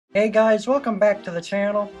Hey guys, welcome back to the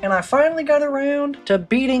channel, and I finally got around to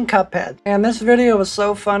beating Cuphead. And this video was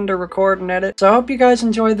so fun to record and edit, so I hope you guys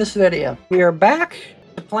enjoyed this video. We are back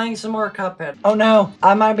to playing some more Cuphead. Oh no,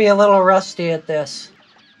 I might be a little rusty at this.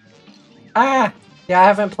 Yeah, I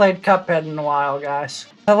haven't played Cuphead in a while, guys.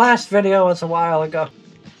 The last video was a while ago.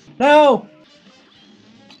 No!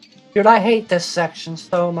 Dude, I hate this section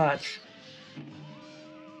so much.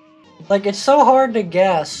 Like, it's so hard to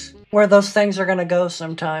guess where those things are gonna go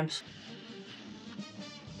sometimes.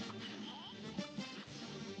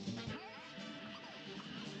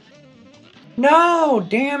 No!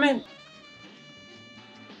 Damn it!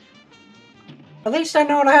 At least I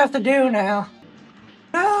know what I have to do now.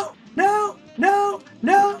 No! No! No!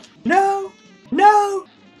 No! No! No!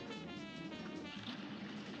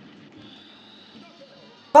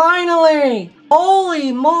 Finally!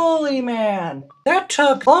 Holy moly, man! That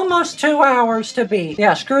took almost 2 hours to beat.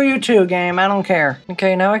 Yeah, screw you too, game. I don't care.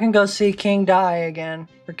 Okay, now I can go see King Die again.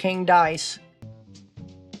 Or King Dice.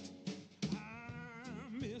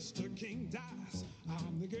 Mr. King Dice,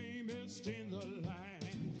 I'm the gamest in the land.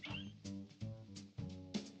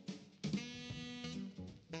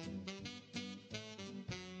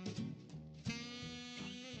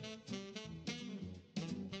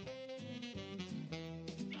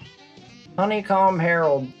 Honeycomb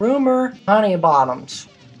Herald. Rumor, Honey Bottoms.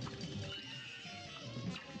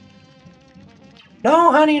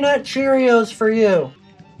 No Honey Nut Cheerios for you.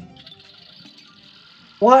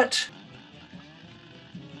 What?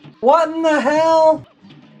 What in the hell?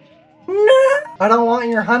 No! I don't want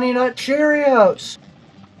your Honey Nut Cheerios.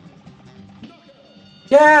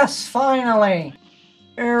 Yes, finally.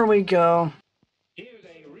 There we go.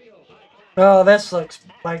 Oh, this looks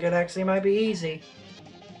like it actually might be easy.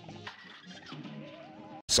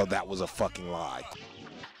 So that was a fucking lie.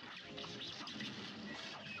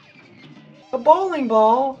 A bowling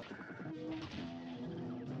ball?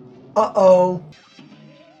 Uh-oh.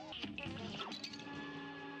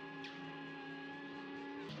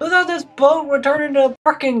 Who thought this boat would turn into a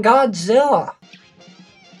fucking Godzilla?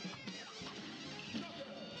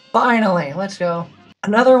 Finally, let's go.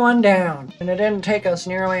 Another one down. And it didn't take us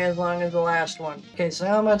nearly as long as the last one. Okay, so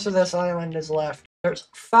how much of this island is left? There's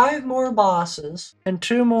 5 more bosses and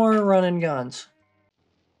 2 more run and guns.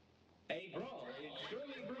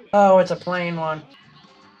 Oh, it's a plain one.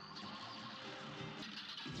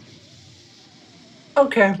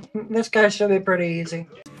 Okay, this guy should be pretty easy.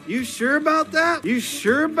 You sure about that? You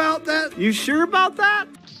sure about that? You sure about that?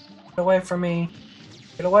 Get away from me.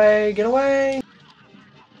 Get away, get away!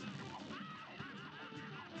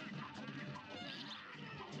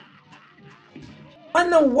 What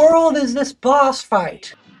in the world is this boss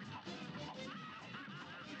fight?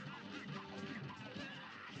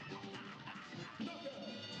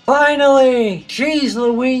 Finally! Jeez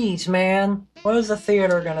Louise, man. What is the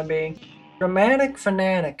theater gonna be? Dramatic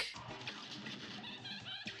Fanatic.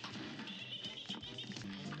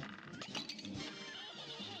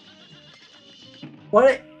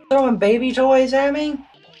 What? Throwing baby toys at me?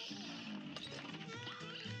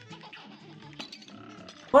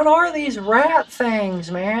 What are these rat things,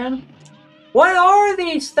 man? What are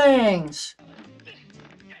these things?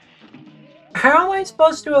 How am I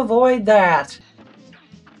supposed to avoid that?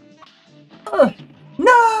 Ugh.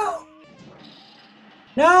 No!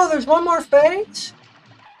 No, there's one more phase?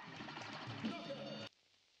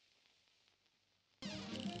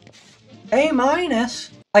 A minus?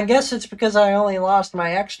 I guess it's because I only lost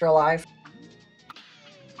my extra life.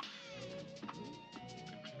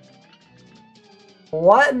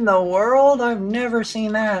 What in the world? I've never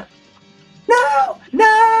seen that. No!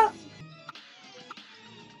 No!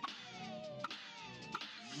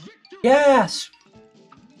 Yes!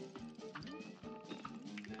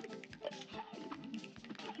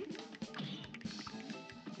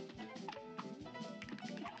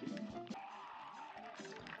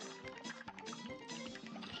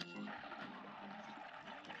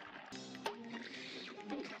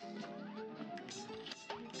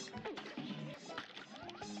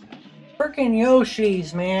 Frickin'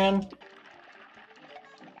 Yoshis, man.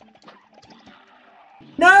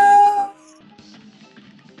 No!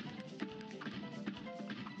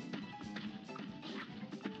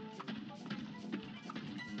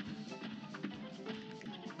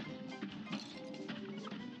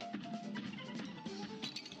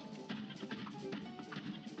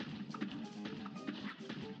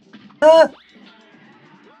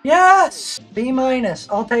 Yes! B minus.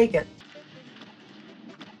 I'll take it.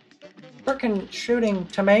 Frickin' shooting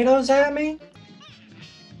tomatoes at me?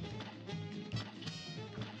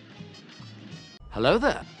 Hello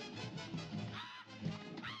there.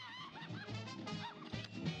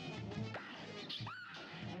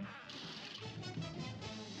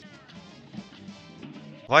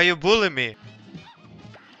 Why you bully me?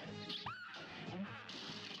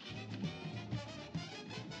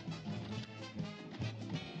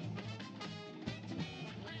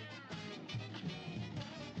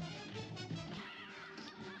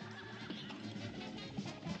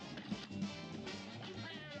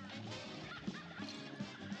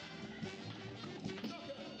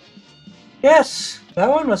 Yes! That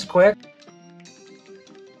one was quick.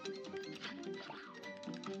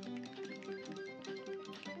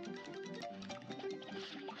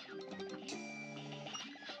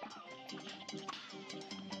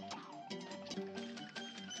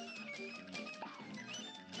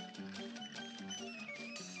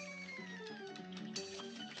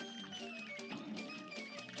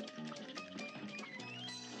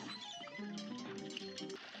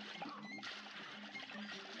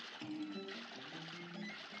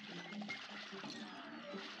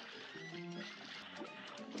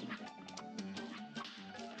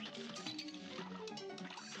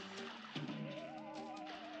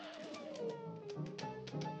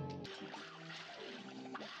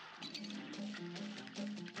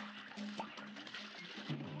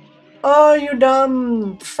 Oh, you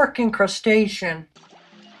dumb frickin' crustacean.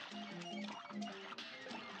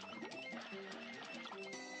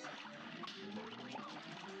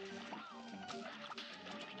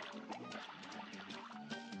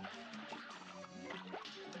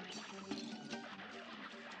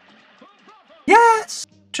 Yes!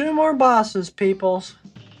 2 more bosses, peoples.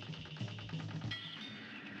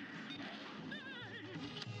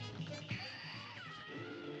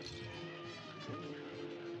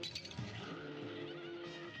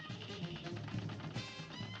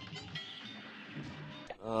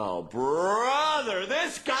 Oh, brother,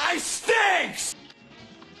 this guy stinks!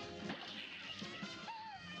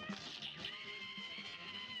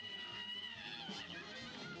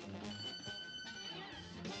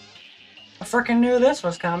 I frickin' knew this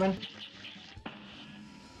was coming.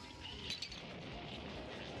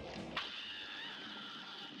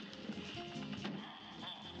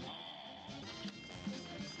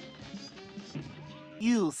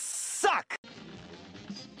 You suck!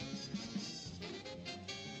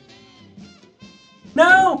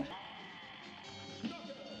 No!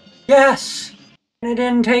 Yes! And it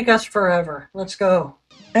didn't take us forever. Let's go.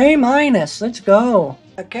 A minus, let's go.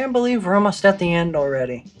 I can't believe we're almost at the end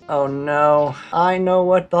already. Oh no, I know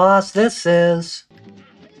what boss this is.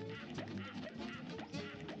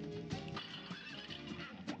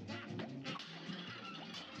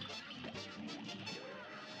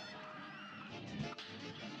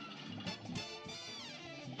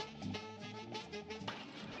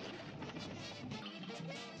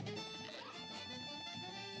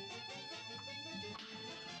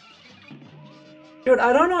 Dude,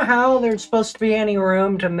 I don't know how there's supposed to be any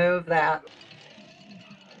room to move that.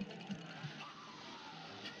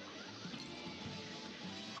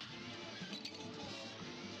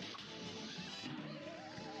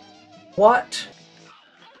 What?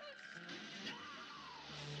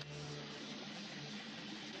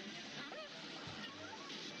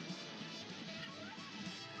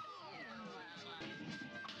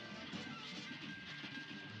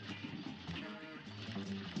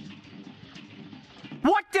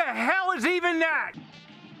 What the hell is even that?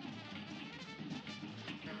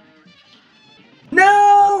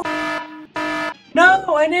 No!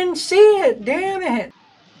 No, I didn't see it, damn it!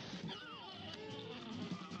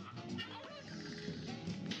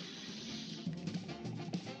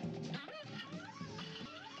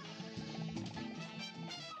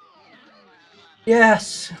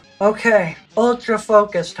 Yes, okay, ultra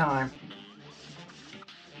focus time.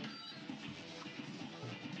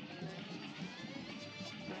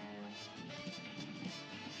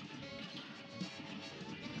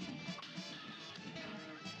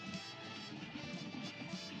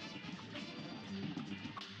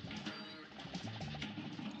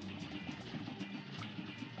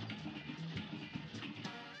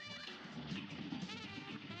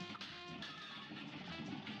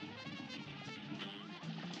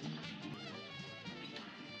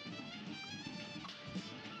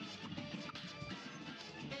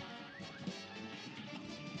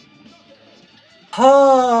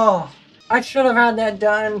 Oh, I should have had that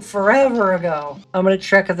done forever ago. I'm gonna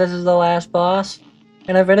check if this is the last boss.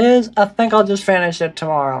 And if it is, I think I'll just finish it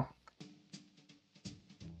tomorrow.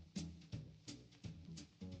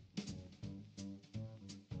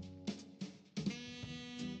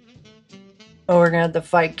 Oh, we're gonna have to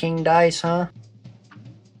fight King Dice, huh?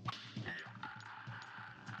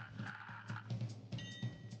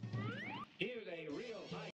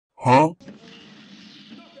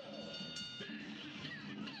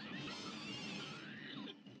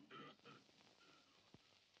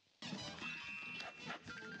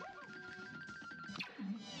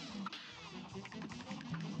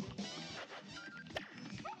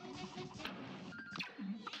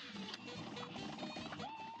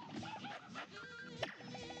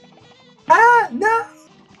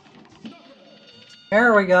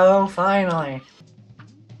 There we go, finally.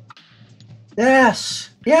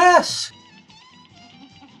 Yes! Yes!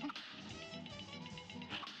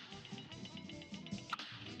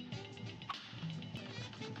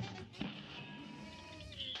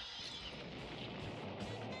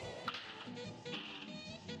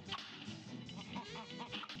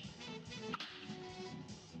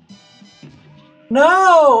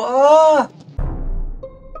 No!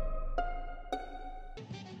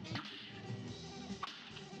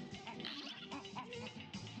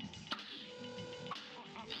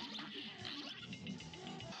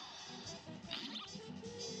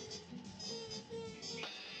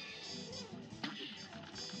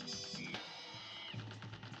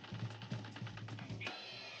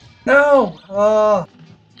 No!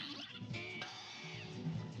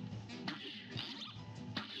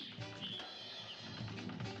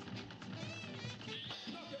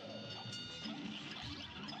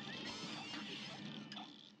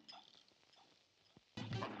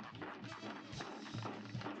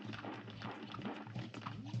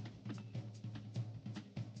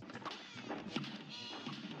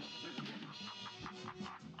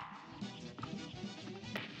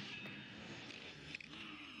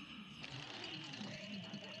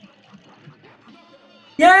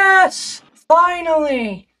 Yes!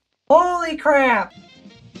 Finally! Holy crap!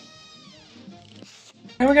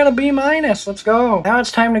 And we got a B-. Let's go. Now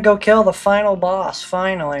it's time to go kill the final boss,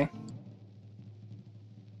 finally.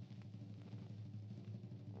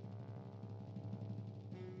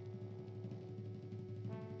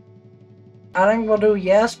 I think we'll do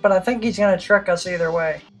yes, but I think he's gonna trick us either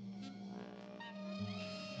way.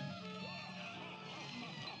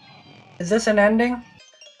 Is this an ending?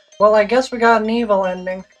 Well, I guess we got an evil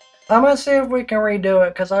ending. I'm gonna see if we can redo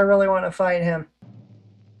it, because I really want to fight him.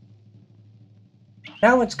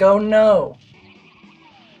 Now let's go no.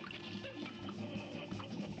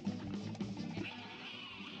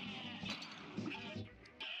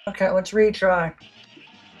 Okay, let's retry.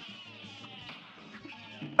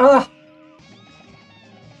 Ugh!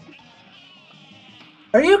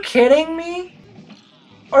 Are you kidding me?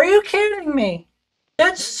 Are you kidding me?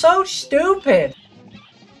 That's so stupid!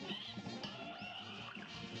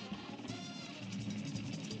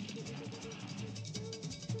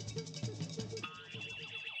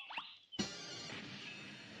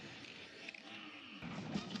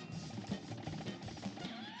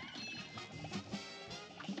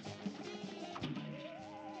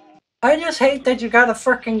 I just hate that you gotta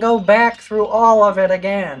frickin' go back through all of it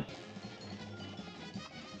again.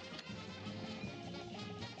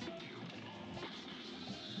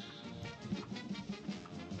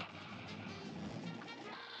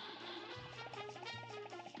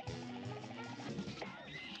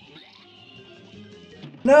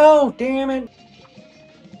 No, damn it.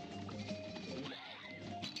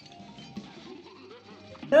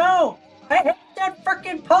 No! I hate that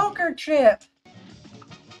frickin' poker chip!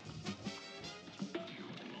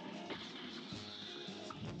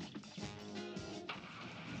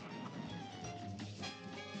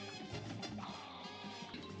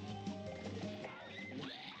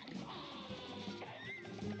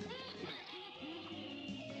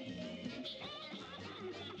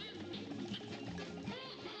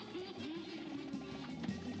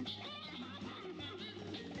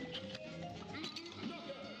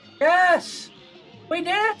 Yes! We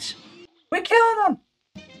did it! We killed him!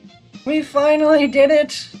 We finally did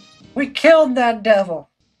it! We killed that devil!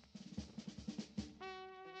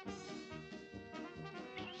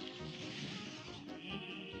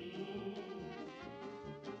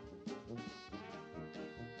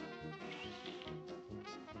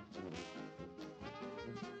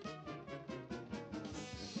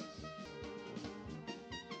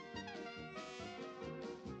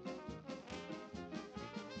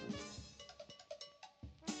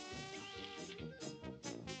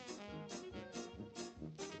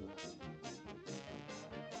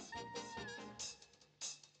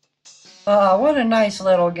 What a nice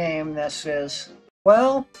little game this is.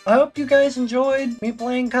 Well, I hope you guys enjoyed me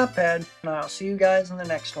playing Cuphead, and I'll see you guys in the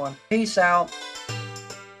next one. Peace out.